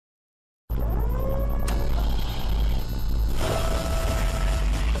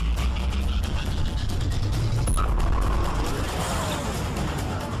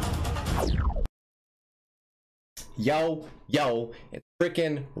Yo, it's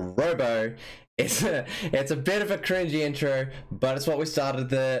freaking Robo. It's a bit of a cringy intro, but it's what we started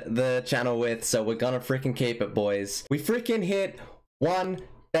the channel with, so we're gonna freaking keep it, boys. We freaking hit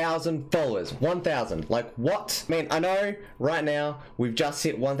 1,000 followers. 1,000. Like, what? I mean, I know right now we've just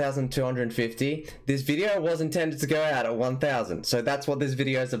hit 1,250. This video was intended to go out at 1,000, so that's what this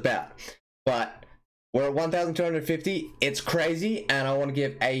video is about. But we're at 1,250. It's crazy, and I want to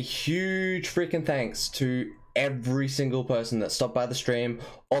give a huge freaking thanks to every single person that stopped by the stream,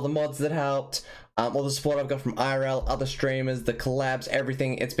 all the mods that helped, all the support I've got from IRL, other streamers, the collabs,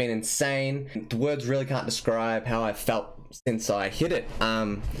 everything. It's been insane. The words really can't describe how I felt since I hit it.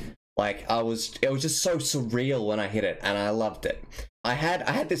 Like, it was just so surreal when I hit it, and I loved it. I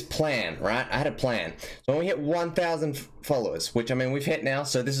had this plan, right? I had a plan. So when we hit 1,000 followers, which, I mean, we've hit now,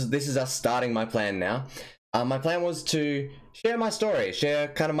 so this is us starting my plan now. My plan was to share my story, share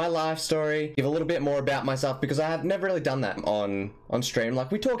kind of my life story, give a little bit more about myself, because I have never really done that on stream.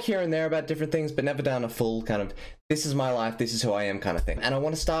 Like, we talk here and there about different things, but never done a full kind of, this is my life, this is who I am kind of thing. And I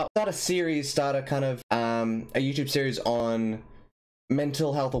want to start a series, start a kind of, a YouTube series on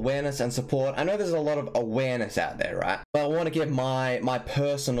mental health awareness and support. I know there's a lot of awareness out there, right? But I want to give my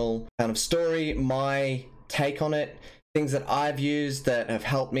personal kind of story, my take on it, things that I've used that have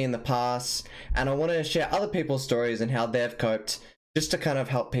helped me in the past, and I want to share other people's stories and how they've coped, just to kind of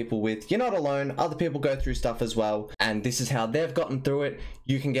help people with, you're not alone, other people go through stuff as well, and this is how they've gotten through it.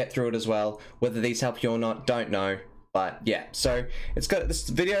 You can get through it as well. Whether these help you or not, don't know. But yeah, so this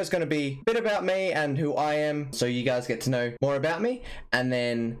video is going to be a bit about me and who I am, so you guys get to know more about me. And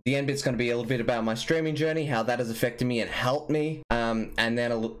then the end bit's going to be a little bit about my streaming journey, how that has affected me and helped me. And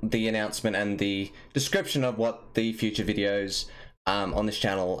then the announcement and the description of what the future videos on this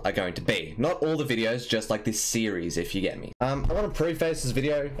channel are going to be. Not all the videos, just like this series, if you get me. I want to preface this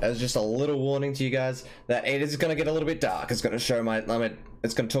video as just a little warning to you guys that it is going to get a little bit dark. It's going to show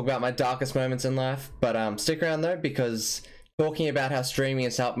it's going to talk about my darkest moments in life, but stick around though, because talking about how streaming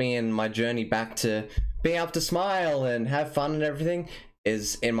has helped me and my journey back to being able to smile and have fun and everything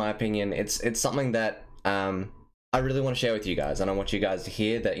is, in my opinion, it's something that I really want to share with you guys, and I want you guys to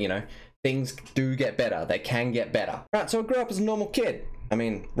hear that, you know, things do get better. They can get better. Right, so I grew up as a normal kid. I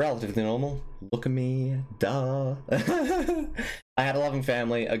mean, relatively normal. Look at me, duh. I had a loving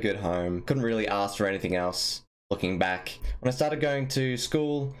family, a good home. Couldn't really ask for anything else, looking back. When I started going to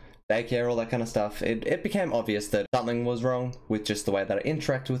school, daycare, all that kind of stuff, it became obvious that something was wrong with just the way that I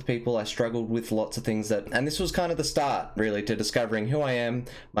interacted with people. I struggled with lots of things and this was kind of the start, really, to discovering who I am,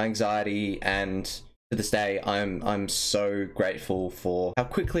 my anxiety, and to this day, I'm so grateful for how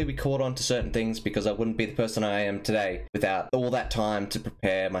quickly we caught on to certain things, because I wouldn't be the person I am today without all that time to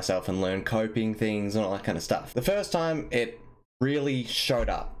prepare myself and learn coping things and all that kind of stuff. The first time it really showed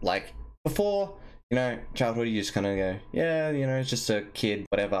up, like before, you know, childhood, you just kind of go, yeah, you know, it's just a kid,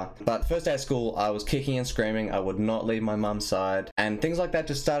 whatever. But first day of school, I was kicking and screaming. I would not leave my mum's side, and things like that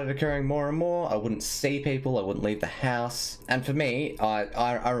just started occurring more and more. I wouldn't see people. I wouldn't leave the house. And for me,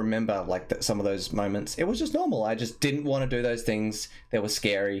 I remember like some of those moments. It was just normal. I just didn't want to do those things. They were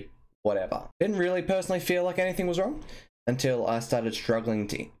scary, whatever. Didn't really personally feel like anything was wrong until I started struggling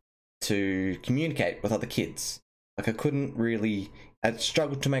to communicate with other kids. Like, I couldn't really, I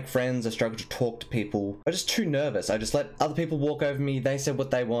struggled to make friends, I struggled to talk to people. I was just too nervous. I just let other people walk over me, they said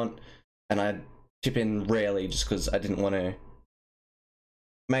what they want, and I'd chip in rarely just because I didn't want to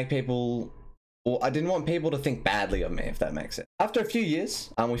make people, or I didn't want people to think badly of me, if that makes sense. After a few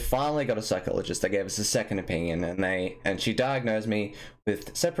years, we finally got a psychologist that gave us a second opinion, and she diagnosed me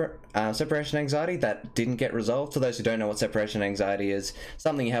with separation anxiety that didn't get resolved. For those who don't know what separation anxiety is,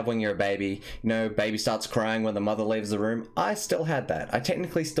 something you have when you're a baby. You know, baby starts crying when the mother leaves the room. I still had that. I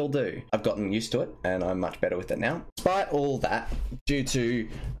technically still do. I've gotten used to it, and I'm much better with it now. Despite all that, due to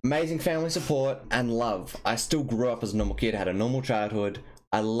amazing family support and love, I still grew up as a normal kid, had a normal childhood.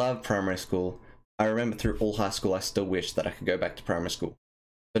 I loved primary school. I remember through all high school, I still wish that I could go back to primary school.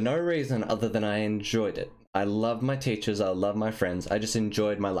 For no reason other than I enjoyed it. I love my teachers, I love my friends, I just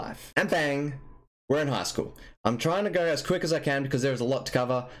enjoyed my life. And bang, we're in high school. I'm trying to go as quick as I can because there's a lot to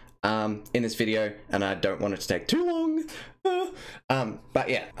cover in this video, and I don't want it to take too long. But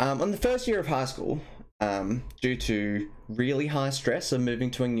yeah, on the first year of high school, due to really high stress of moving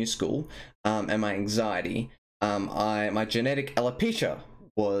to a new school and my anxiety, my genetic alopecia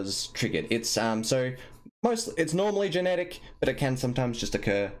was triggered. It's it's normally genetic, but it can sometimes just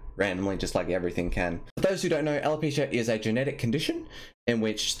occur randomly, just like everything can. For those who don't know, alopecia is a genetic condition in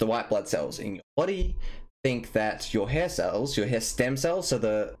which the white blood cells in your body think that your hair cells, your hair stem cells,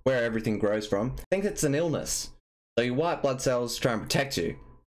 so where everything grows from, think it's an illness. So your white blood cells try and protect you,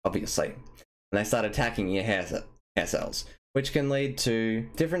 obviously, and they start attacking your hair hair cells, which can lead to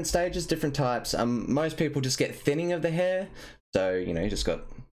different stages, different types. Most people just get thinning of the hair, so you know, you just got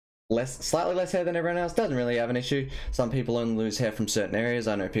slightly less hair than everyone else. Doesn't really have an issue. Some people only lose hair from certain areas.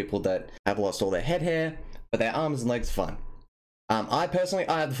 I know people that have lost all their head hair, but their arms and legs are fine. I personally,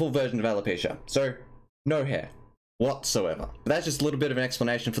 I have the full version of alopecia, so no hair whatsoever. But that's just a little bit of an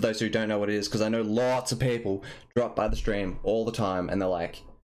explanation for those who don't know what it is, because I know lots of people drop by the stream all the time and they're like,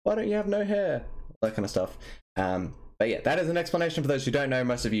 why don't you have no hair? That kind of stuff. But yeah, that is an explanation for those who don't know.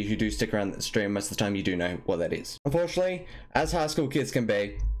 Most of you who do stick around the stream, most of the time you do know what that is. Unfortunately, as high school kids can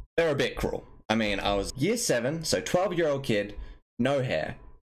be, they're a bit cruel. I mean, I was year 7, so 12-year-old kid, no hair.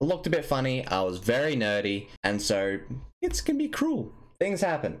 Looked a bit funny, I was very nerdy, and so kids can be cruel. Things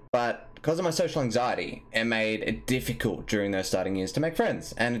happen. But because of my social anxiety, it made it difficult during those starting years to make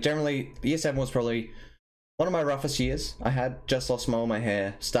friends. And generally, year 7 was probably one of my roughest years. I had just lost all my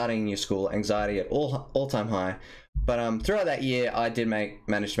hair, starting new school, anxiety at all-time high. But throughout that year, I did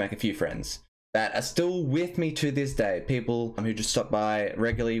manage to make a few friends that are still with me to this day. People who just stop by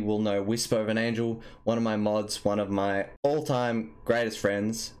regularly will know Whisper of an Angel, one of my mods, one of my all-time greatest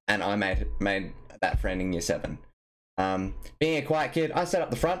friends, and I made that friend in year 7. Being a quiet kid, I sat up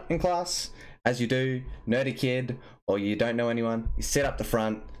the front in class, as you do. Nerdy kid, or you don't know anyone, you sit up the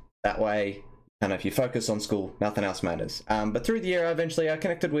front. That way, kind of, if you focus on school, nothing else matters. But through the year, eventually I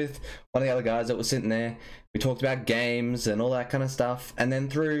connected with one of the other guys that was sitting there. We talked about games and all that kind of stuff. And then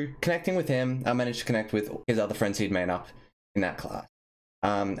through connecting with him, I managed to connect with his other friends he'd made up in that class.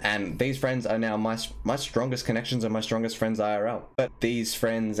 And these friends are now my strongest connections and my strongest friends IRL. But these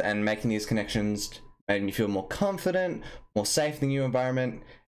friends and making these connections made me feel more confident, more safe in the new environment,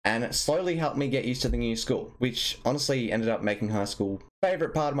 and it slowly helped me get used to the new school, which honestly ended up making high school my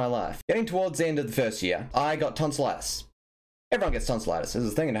favorite part of my life. Getting towards the end of the first year, I got tonsillitis. Everyone gets tonsillitis, it's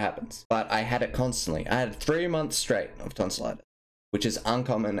a thing that happens, but I had it constantly. I had 3 months straight of tonsillitis, which is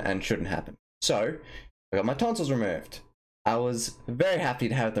uncommon and shouldn't happen. So I got my tonsils removed. I was very happy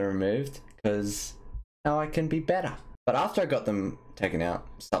to have them removed because now I can be better. But after I got them taken out,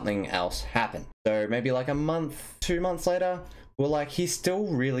 something else happened. So maybe like a month, 2 months later, we're like, he's still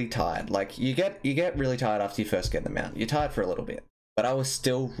really tired. Like you get really tired after you first get them out. You're tired for a little bit, but I was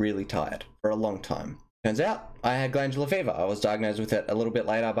still really tired for a long time. Turns out I had glandular fever. I was diagnosed with it a little bit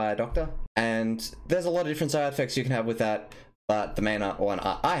later by a doctor, and there's a lot of different side effects you can have with that. But the main one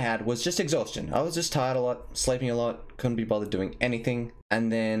I had was just exhaustion. I was just tired a lot, sleeping a lot, couldn't be bothered doing anything.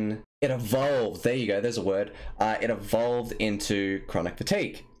 And then it evolved. There you go, there's a word. It evolved into chronic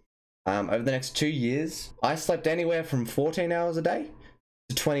fatigue. Over the next 2 years, I slept anywhere from 14 hours a day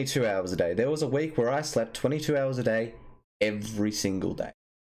to 22 hours a day. There was a week where I slept 22 hours a day every single day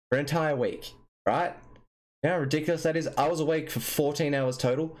for an entire week, right? You know how ridiculous that is? I was awake for 14 hours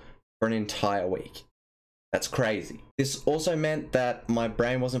total for an entire week. That's crazy. This also meant that my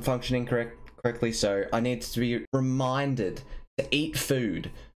brain wasn't functioning correctly, so I needed to be reminded to eat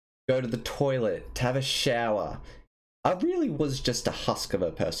food, go to the toilet, to have a shower. I really was just a husk of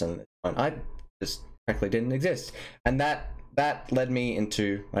a person. I just frankly didn't exist. And that led me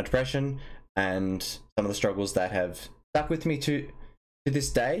into my depression and some of the struggles that have stuck with me to this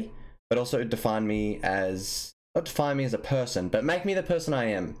day, but also define me as, not define me as a person, but make me the person I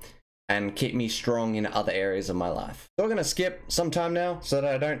am and keep me strong in other areas of my life. So we're gonna skip some time now so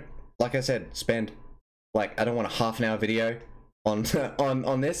that I don't, like I said, spend, like, I don't want a half-an-hour video on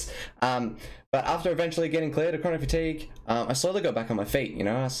this. But after eventually getting cleared of chronic fatigue, I slowly got back on my feet, you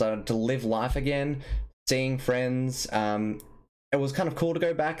know. I started to live life again, seeing friends. It was kind of cool to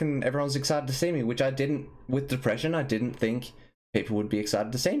go back and everyone was excited to see me, which I didn't, with depression, I didn't think people would be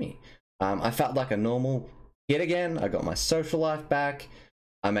excited to see me. I felt like a normal kid again. I got my social life back.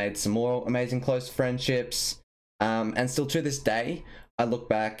 I made some more amazing close friendships. And still to this day, I look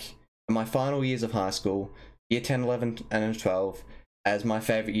back at my final years of high school, year 10, 11, and 12, as my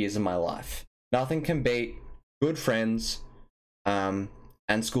favorite years of my life. Nothing can beat good friends, and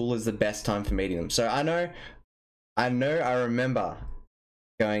school is the best time for meeting them. So I remember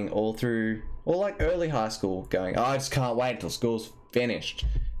going all through, or like early high school, going, oh, I just can't wait until school's finished.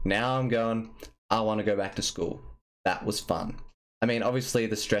 Now I'm going, I want to go back to school. That was fun. I mean, obviously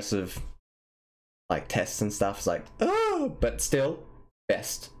the stress of like tests and stuff is like, oh, but still,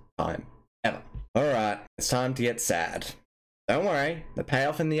 best time ever. All right, it's time to get sad. Don't worry, the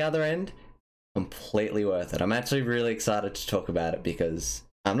payoff in the other end, completely worth it. I'm actually really excited to talk about it because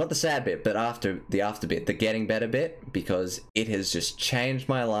not the sad bit, but after bit, the getting better bit, because it has just changed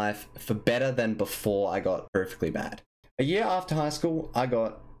my life for better than before I got horrifically bad. A year after high school, I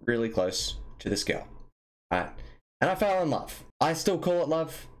got really close to this girl, right? And I fell in love. I still call it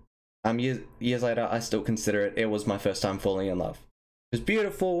love. Years later, I still consider it was my first time falling in love. It was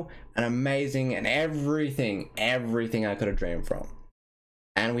beautiful and amazing and everything I could have dreamed from.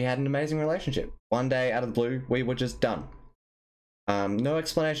 And we had an amazing relationship. One day, out of the blue, we were just done. No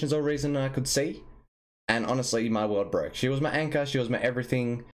explanations or reason I could see. And honestly, my world broke. She was my anchor. She was my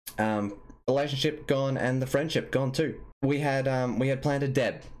everything. Relationship gone and the friendship gone too. We had planned a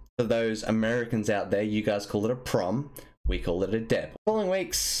deb. For those Americans out there, you guys call it a prom. We call it a deb. Following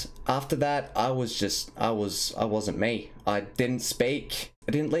weeks after that, I wasn't me. I didn't speak.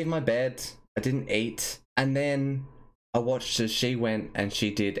 I didn't leave my bed. I didn't eat. And then I watched as she went and she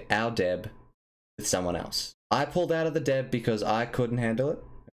did our deb with someone else. I pulled out of the deb because I couldn't handle it.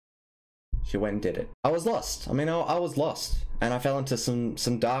 She went and did it. I was lost. I mean, I was lost. And I fell into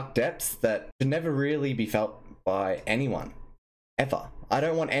some dark depths that should never really be felt by anyone. Ever. I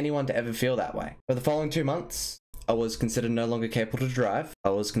don't want anyone to ever feel that way. For the following 2 months, I was considered no longer capable to drive. I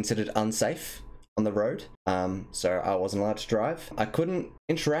was considered unsafe on the road. So I wasn't allowed to drive. I couldn't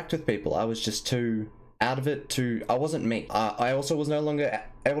interact with people. I was just too out of it. I wasn't me. I also was no longer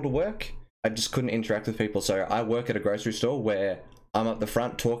able to work. I just couldn't interact with people. So I work at a grocery store where I'm up the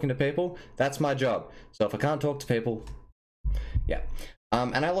front talking to people. That's my job. So if I can't talk to people, yeah.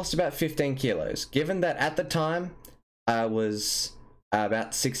 And I lost about 15 kilos. Given that at the time I was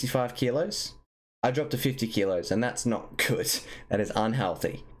about 65 kilos, I dropped to 50 kilos, and that's not good. That is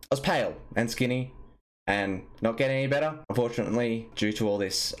unhealthy. I was pale and skinny and not getting any better. Unfortunately, due to all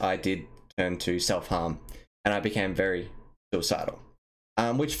this, I did turn to self-harm and I became very suicidal.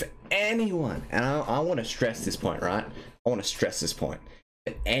 Which for anyone, and I want to stress this point, right? I want to stress this point.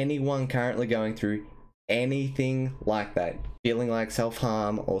 For anyone currently going through anything like that, feeling like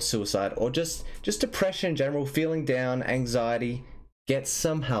self-harm or suicide or just depression in general, feeling down, anxiety, get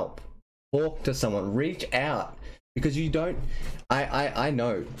some help. Talk to someone, reach out, because you don't, I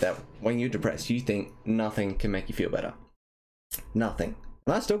know that when you're depressed, you think nothing can make you feel better. Nothing.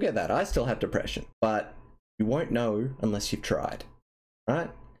 And I still get that. I still have depression, but you won't know unless you've tried,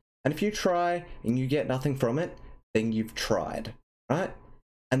 right? And if you try and you get nothing from it, then you've tried, right?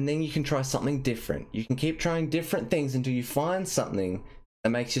 And then you can try something different. You can keep trying different things until you find something that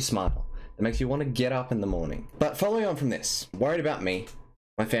makes you smile, that makes you want to get up in the morning. But following on from this, worried about me,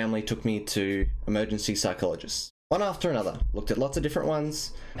 my family took me to emergency psychologists. One after another, looked at lots of different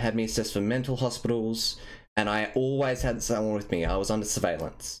ones, had me assessed for mental hospitals, and I always had someone with me. I was under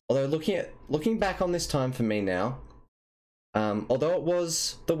surveillance. Although looking back on this time for me now, although it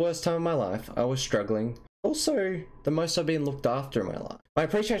was the worst time of my life, I was struggling. Also, the most I've been looked after in my life. My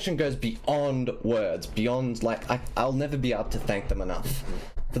appreciation goes beyond words, beyond, like, I'll never be able to thank them enough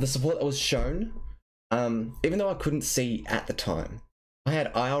for the support that was shown, even though I couldn't see at the time. I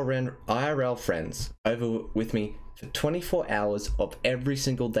had IRL friends over with me for 24 hours of every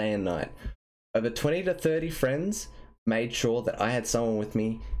single day and night. Over 20 to 30 friends made sure that I had someone with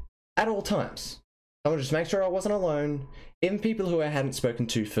me at all times. Someone just make sure I wasn't alone. Even people who I hadn't spoken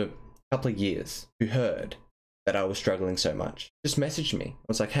to for a couple of years, who heard that I was struggling so much, just messaged me. I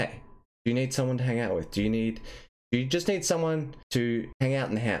was like, hey, do you need someone to hang out with? Do you just need someone to hang out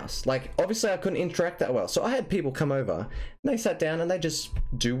in the house? Like, obviously I couldn't interact that well. So I had people come over and they sat down and they just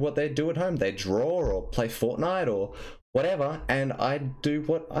do what they do at home. They draw or play Fortnite or whatever. And I'd do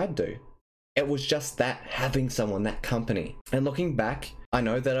what I'd do. It was just that, having someone, that company. And looking back, I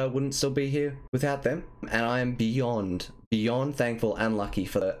know that I wouldn't still be here without them. And I am beyond thankful and lucky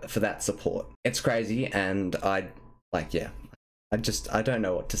for that support. It's crazy. And I don't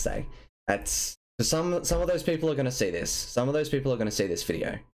know what to say. That's, some of those people are going to see this. Some of those people are going to see this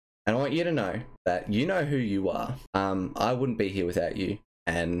video. And I want you to know that you know who you are. I wouldn't be here without you.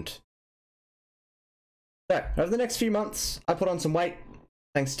 And so, over the next few months, I put on some weight,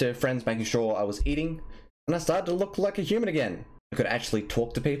 thanks to friends making sure I was eating. And I started to look like a human again. I could actually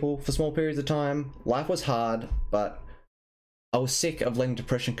talk to people for small periods of time. Life was hard, but I was sick of letting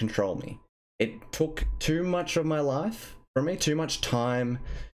depression control me. It took too much of my life from me, too much time,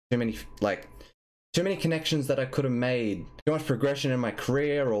 too many connections that I could have made, too much progression in my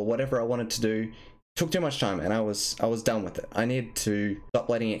career or whatever I wanted to do. It took too much time and I was done with it. I needed to stop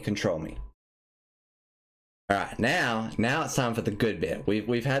letting it control me. All right, now it's time for the good bit.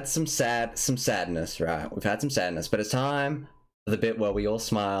 We've had some sadness, right? We've had some sadness, but it's time for the bit where we all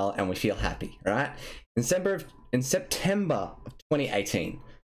smile and we feel happy, right? In September of 2018,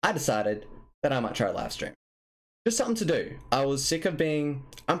 I decided that I might try a live stream. Just something to do. I was sick of being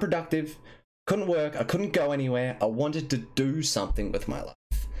unproductive. Couldn't work, I couldn't go anywhere. I wanted to do something with my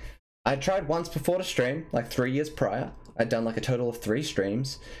life. I tried once before to stream, like 3 years prior. I'd done like a total of 3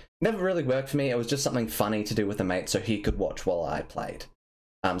 streams. Never really worked for me. It was just something funny to do with a mate so he could watch while I played.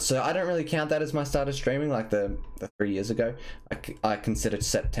 So I don't really count that as my start of streaming, like the 3 years ago. I considered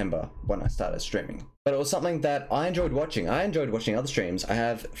September when I started streaming. But it was something that I enjoyed watching. I enjoyed watching other streams. I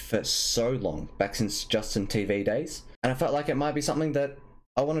have for so long, back since Justin TV days. And I felt like it might be something that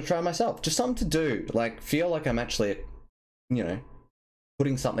I want to try myself. Just something to do, like feel like I'm actually, you know,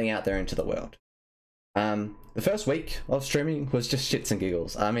 putting something out there into the world. The first week of streaming was just shits and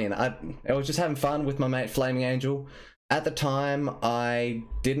giggles. I mean, I was just having fun with my mate Flaming Angel. At the time, I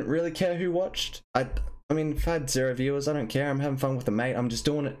didn't really care who watched. I mean, if I had 0 viewers, I don't care. I'm having fun with a mate. I'm just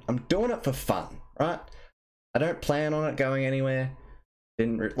doing it. I'm doing it for fun, right? I don't plan on it going anywhere.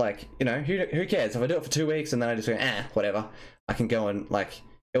 Like, you know, who cares? If I do it for 2 weeks and then I just go, whatever. I can go and, like,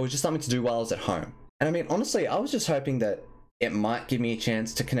 it was just something to do while I was at home. And I mean, honestly, I was just hoping that it might give me a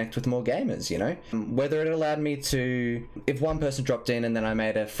chance to connect with more gamers, you know? Whether it allowed me to, if one person dropped in and then I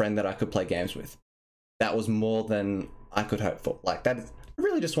made a friend that I could play games with, that was more than I could hope for. Like, I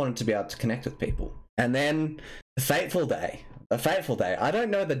really just wanted to be able to connect with people. And then the fateful day, I don't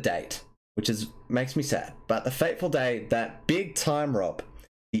know the date, which makes me sad, but the fateful day that big time Rob,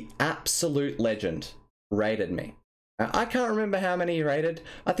 the absolute legend, raided me. Now, I can't remember how many he raided.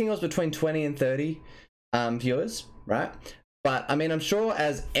 I think it was between 20 and 30 viewers, right? But I mean, I'm sure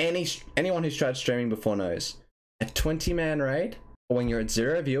as anyone who's tried streaming before knows, a 20-man raid when you're at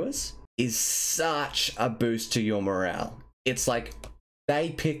 0 viewers is such a boost to your morale. It's like,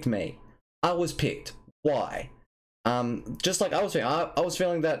 they picked me. I was picked. Why? Just like I was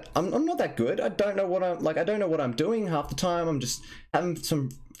feeling that I'm not that good. I don't know what I'm doing half the time. I'm just having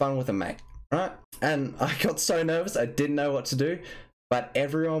some fun with a mate, right? And I got so nervous, I didn't know what to do, but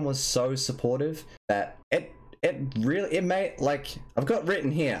everyone was so supportive that it made, like, I've got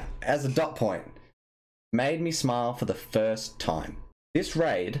written here as a dot point, made me smile for the first time. This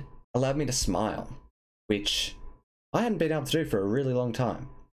raid allowed me to smile, which I hadn't been able to do for a really long time.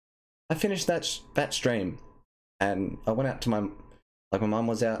 I finished that stream and I went out to my mum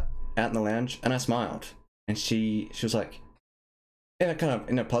was out in the lounge and I smiled, and she was like,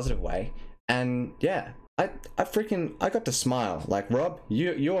 in a positive way, and yeah, I got to smile. Like, Rob,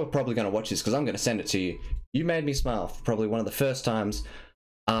 you're probably going to watch this because I'm going to send it to you. You made me smile for probably one of the first times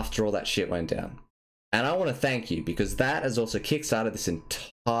after all that shit went down. And I want to thank you, because that has also kickstarted this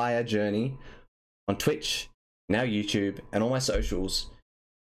entire journey on Twitch, now YouTube, and all my socials.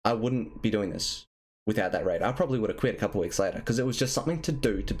 I wouldn't be doing this without that raid. I probably would have quit a couple weeks later, because it was just something to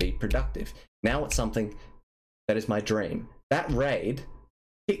do to be productive. Now it's something that is my dream. That raid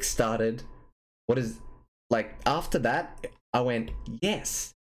kickstarted what is, like, after that, I went,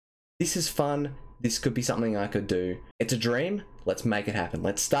 yes, this is fun. This could be something I could do. It's a dream. Let's make it happen.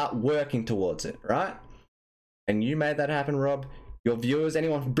 Let's start working towards it, right? And you made that happen, Rob. Your viewers,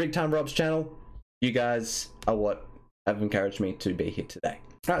 anyone from Big Time Rob's channel, you guys are what have encouraged me to be here today.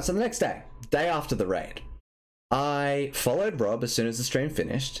 All right, so the next day after the raid, I followed Rob as soon as the stream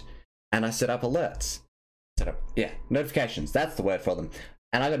finished, and I set up alerts. Notifications. That's the word for them.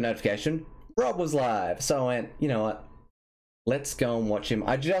 And I got a notification. Rob was live. So I went, you know what? Let's go and watch him.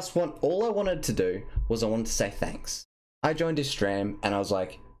 All I wanted to do was I wanted to say thanks. I joined his stream and I was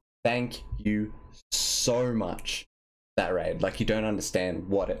like, thank you so much, that raid. Like, you don't understand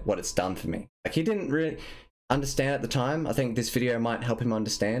what it's done for me. Like, he didn't really understand at the time. I think this video might help him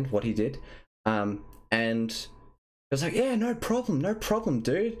understand what he did. And it was like, yeah, no problem,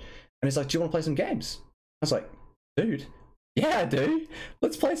 dude. And he's like, do you want to play some games? I was like, dude, yeah, I do.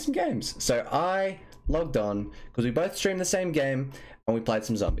 Let's play some games. So I logged on because we both streamed the same game and we played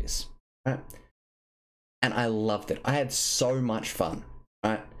some zombies, right? And I loved it. I had so much fun,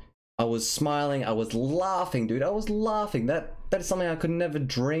 right? I was smiling, I was laughing, dude. I was laughing. That is something I could never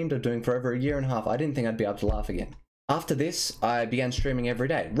dreamed of doing for over 1.5 years. I didn't think I'd be able to laugh again. After this, I began streaming every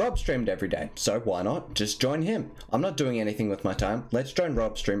day. Rob streamed every day, so why not just join him? I'm not doing anything with my time. Let's join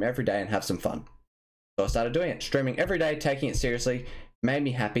Rob, stream every day, and have some fun. So I started doing it, streaming every day, taking it seriously. Made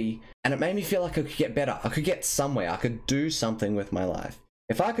me happy, and it made me feel like I could get better. I could get somewhere. I could do something with my life.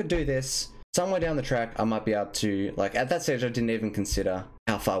 If I could do this, somewhere down the track, I might be able to, like, at that stage, I didn't even consider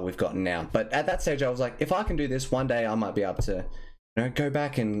how far we've gotten now. But at that stage, I was like, if I can do this, one day I might be able to, you know, go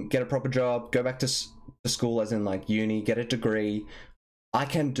back and get a proper job, go back to school, as in, like, uni, get a degree. I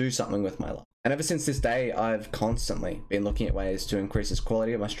can do something with my life. And ever since this day, I've constantly been looking at ways to increase the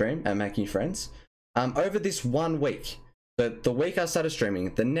quality of my stream and making friends. Over this 1 week, the week I started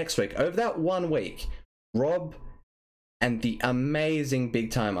streaming, the next week, over that 1 week, Rob and the amazing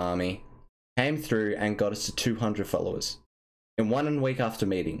Big Time Army came through and got us to 200 followers in 1 week after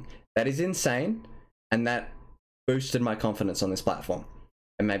meeting. That is insane, and that boosted my confidence on this platform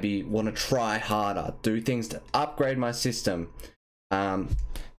and maybe want to try harder, do things to upgrade my system,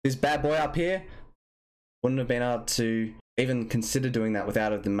 This bad boy up here wouldn't have been able to even consider doing that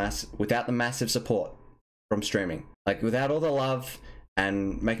without the massive support from streaming. Like, without all the love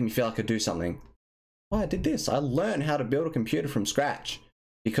and making me feel I could do something. Well, I did this. I learned how to build a computer from scratch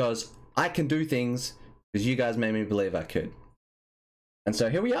because I can do things because you guys made me believe I could. And so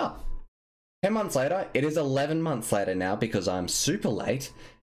here we are. 10 months later. It is 11 months later now because I'm super late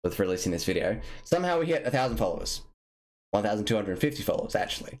with releasing this video. Somehow we hit 1,000 followers. 1,250 followers,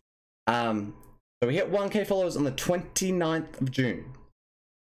 actually. So we hit 1K followers on the 29th of June.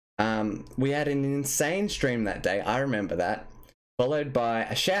 We had an insane stream that day. I remember that. Followed by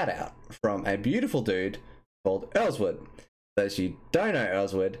a shout out from a beautiful dude called Earlswood. For those of you who don't know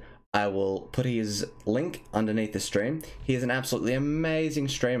Earlswood, I will put his link underneath the stream. He is an absolutely amazing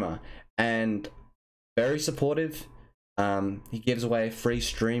streamer and very supportive. He gives away free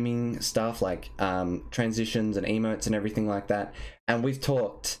streaming stuff like transitions and emotes and everything like that. And we've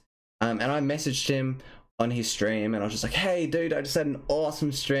talked. And I messaged him on his stream and I was just like, hey dude, I just had an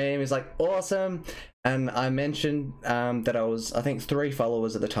awesome stream. He's like, awesome. And I mentioned that I was, I think, 3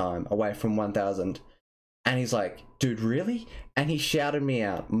 followers at the time away from 1,000. And he's like, dude, really? And he shouted me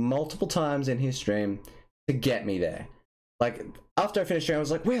out multiple times in his stream to get me there. Like, after I finished stream, I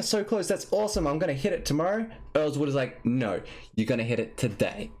was like, we're so close. That's awesome. I'm going to hit it tomorrow. Earlswood is like, no, you're going to hit it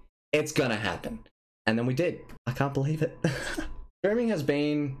today. It's going to happen. And then we did. I can't believe it. Streaming has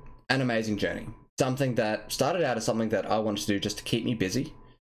been an amazing journey. Something that started out as something that I wanted to do just to keep me busy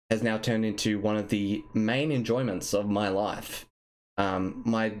has now turned into one of the main enjoyments of my life.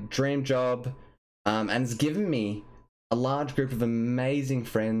 My dream job, and it's given me a large group of amazing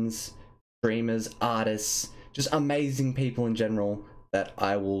friends, streamers, artists, just amazing people in general that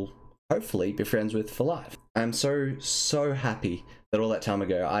I will hopefully be friends with for life. I'm so happy that all that time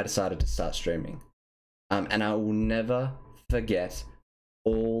ago I decided to start streaming. And I will never forget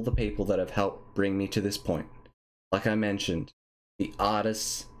all the people that have helped bring me to this point. Like I mentioned, the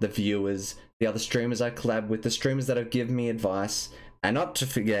artists, the viewers, the other streamers I collab with, the streamers that have given me advice, and not to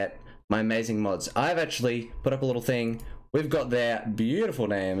forget my amazing mods. I've actually put up a little thing. We've got their beautiful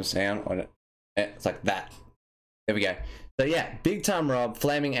names. Hang on. It's like that. There we go. So yeah, Big Time Rob,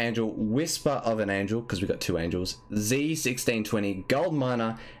 Flaming Angel, Whisper of an Angel, because we've got 2 angels, Z1620, Gold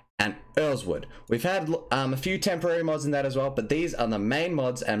Miner, and Earlswood. We've had a few temporary mods in that as well, but these are the main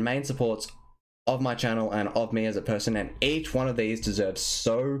mods and main supports of my channel and of me as a person, and each one of these deserves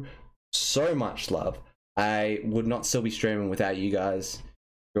so much love. I would not still be streaming without you guys.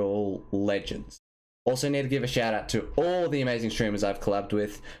 You're all legends. Also need to give a shout out to all the amazing streamers I've collabed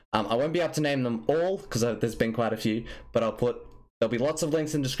with. I won't be able to name them all because there's been quite a few, but there'll be lots of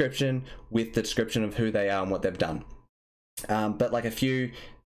links in the description with the description of who they are and what they've done. But like a few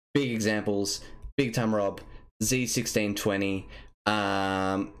big examples: Big Time Rob, Z1620,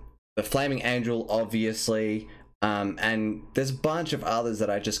 the Flaming Angel, obviously, and there's a bunch of others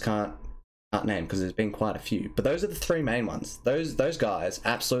that I just can't name because there's been quite a few. But those are the 3 main ones. Those guys,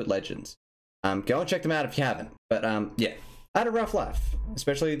 absolute legends. Go and check them out if you haven't. But yeah, I had a rough life,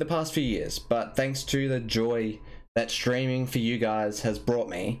 especially the past few years. But thanks to the joy that streaming for you guys has brought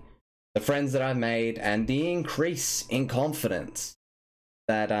me, the friends that I've made, and the increase in confidence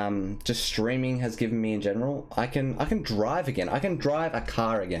that just streaming has given me in general, I can drive again. I can drive a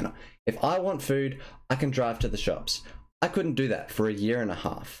car again. If I want food, I can drive to the shops. I couldn't do that for a year and a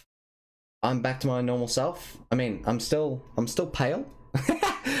half. I'm back to my normal self. I mean, I'm still pale.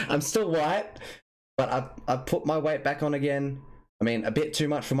 I'm still white, but I put my weight back on again. I mean, a bit too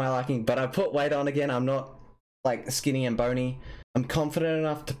much for my liking, but I put weight on again. I'm not like skinny and bony. I'm confident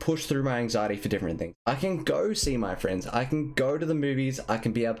enough to push through my anxiety for different things. I can go see my friends. I can go to the movies. I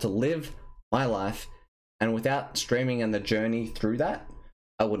can be able to live my life. And without streaming and the journey through that,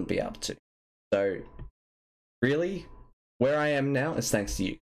 I wouldn't be able to. So really, where I am now is thanks to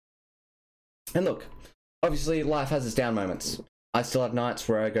you. And look, obviously life has its down moments. I still have nights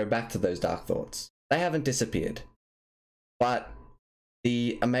where I go back to those dark thoughts. They haven't disappeared. But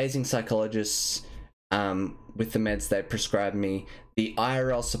the amazing psychologists with the meds they prescribed me, the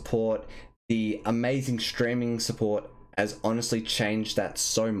IRL support, the amazing streaming support has honestly changed that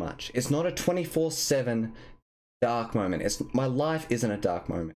so much. It's not a 24/7 dark moment. My life isn't a dark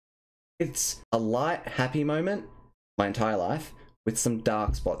moment. It's a light, happy moment, my entire life, with some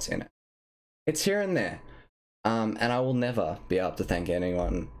dark spots in it. It's here and there. And I will never be able to thank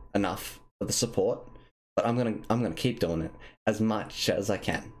anyone enough for the support, but I'm gonna keep doing it as much as I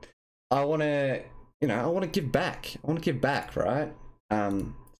can. I wanna give back. I wanna give back, right?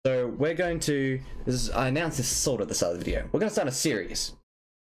 So we're going to, I announced this sort of at the start of the video. We're gonna start a series.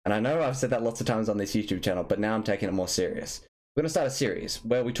 And I know I've said that lots of times on this YouTube channel, but now I'm taking it more serious. we're going to start a series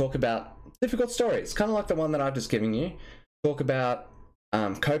where we talk about difficult stories, kind of like the one that I've just given you. Talk about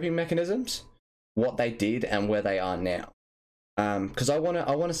coping mechanisms, what they did, and where they are now. Because I want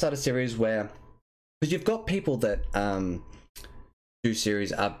to start a series where, because you've got people that do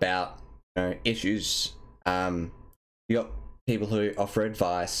series about, you know, issues. You got people who offer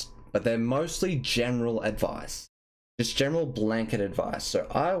advice, but they're mostly general advice, just general blanket advice. So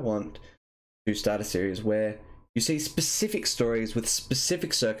I want to start a series where you see specific stories with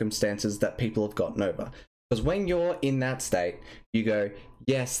specific circumstances that people have gotten over. Because when you're in that state, you go,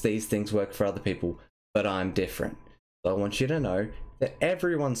 yes, these things work for other people, but I'm different. So I want you to know that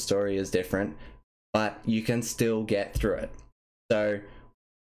everyone's story is different, but you can still get through it. So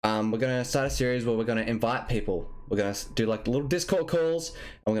we're going to start a series where we're going to invite people. We're going to do like little Discord calls,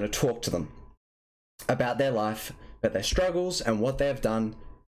 and we're going to talk to them about their life, about their struggles, and what they have done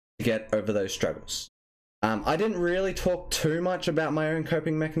to get over those struggles. I didn't really talk too much about my own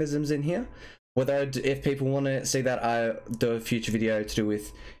coping mechanisms in here. Whether if people want to see that, I do a future video to do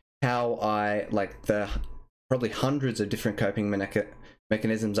with how I, like, the probably hundreds of different coping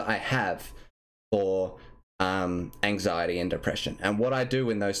mechanisms I have for anxiety and depression, and what I do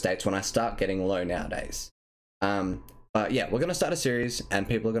in those states when I start getting low nowadays. But yeah, we're going to start a series and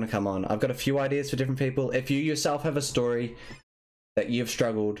people are going to come on. I've got a few ideas for different people. If you yourself have a story that you've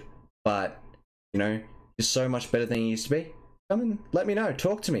struggled, but, you know, you're so much better than you used to be, come and let me know,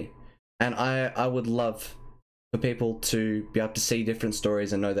 talk to me. And I would love for people to be able to see different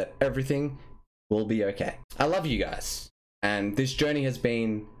stories and know that everything will be okay. I love you guys, and this journey has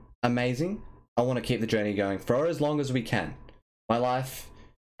been amazing. I want to keep the journey going for as long as we can. My life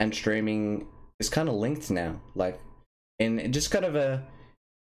and streaming is kind of linked now, like, in just kind of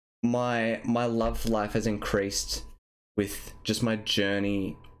my love life has increased with just my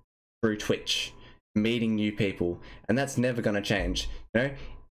journey through Twitch, meeting new people, and that's never going to change. You know, it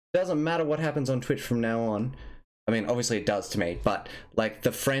doesn't matter what happens on Twitch from now on. I mean, obviously it does to me, but like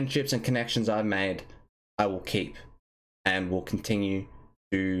the friendships and connections I've made, I will keep and will continue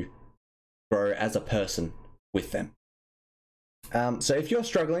to grow as a person with them. So if you're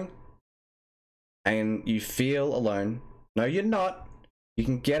struggling and you feel alone, no, you're not. You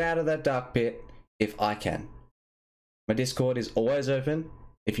can get out of that dark pit if I can. My Discord is always open.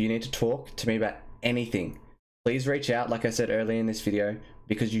 If you need to talk to me about anything, please reach out, like I said earlier in this video,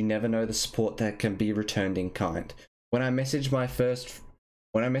 because you never know the support that can be returned in kind. When I messaged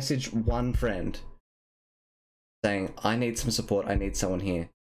one friend saying, I need some support, I need someone here,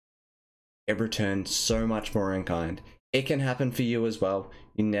 it returned so much more in kind. It can happen for you as well.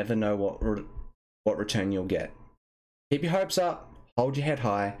 You never know what return you'll get. Keep your hopes up, hold your head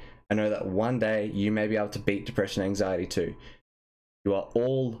high, and know that one day you may be able to beat depression and anxiety too. You are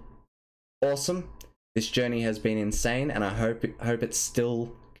all awesome. This journey has been insane, and I hope it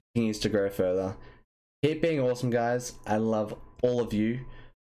still continues to grow further. Keep being awesome, guys. I love all of you.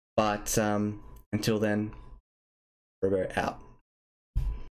 But until then, Robo out.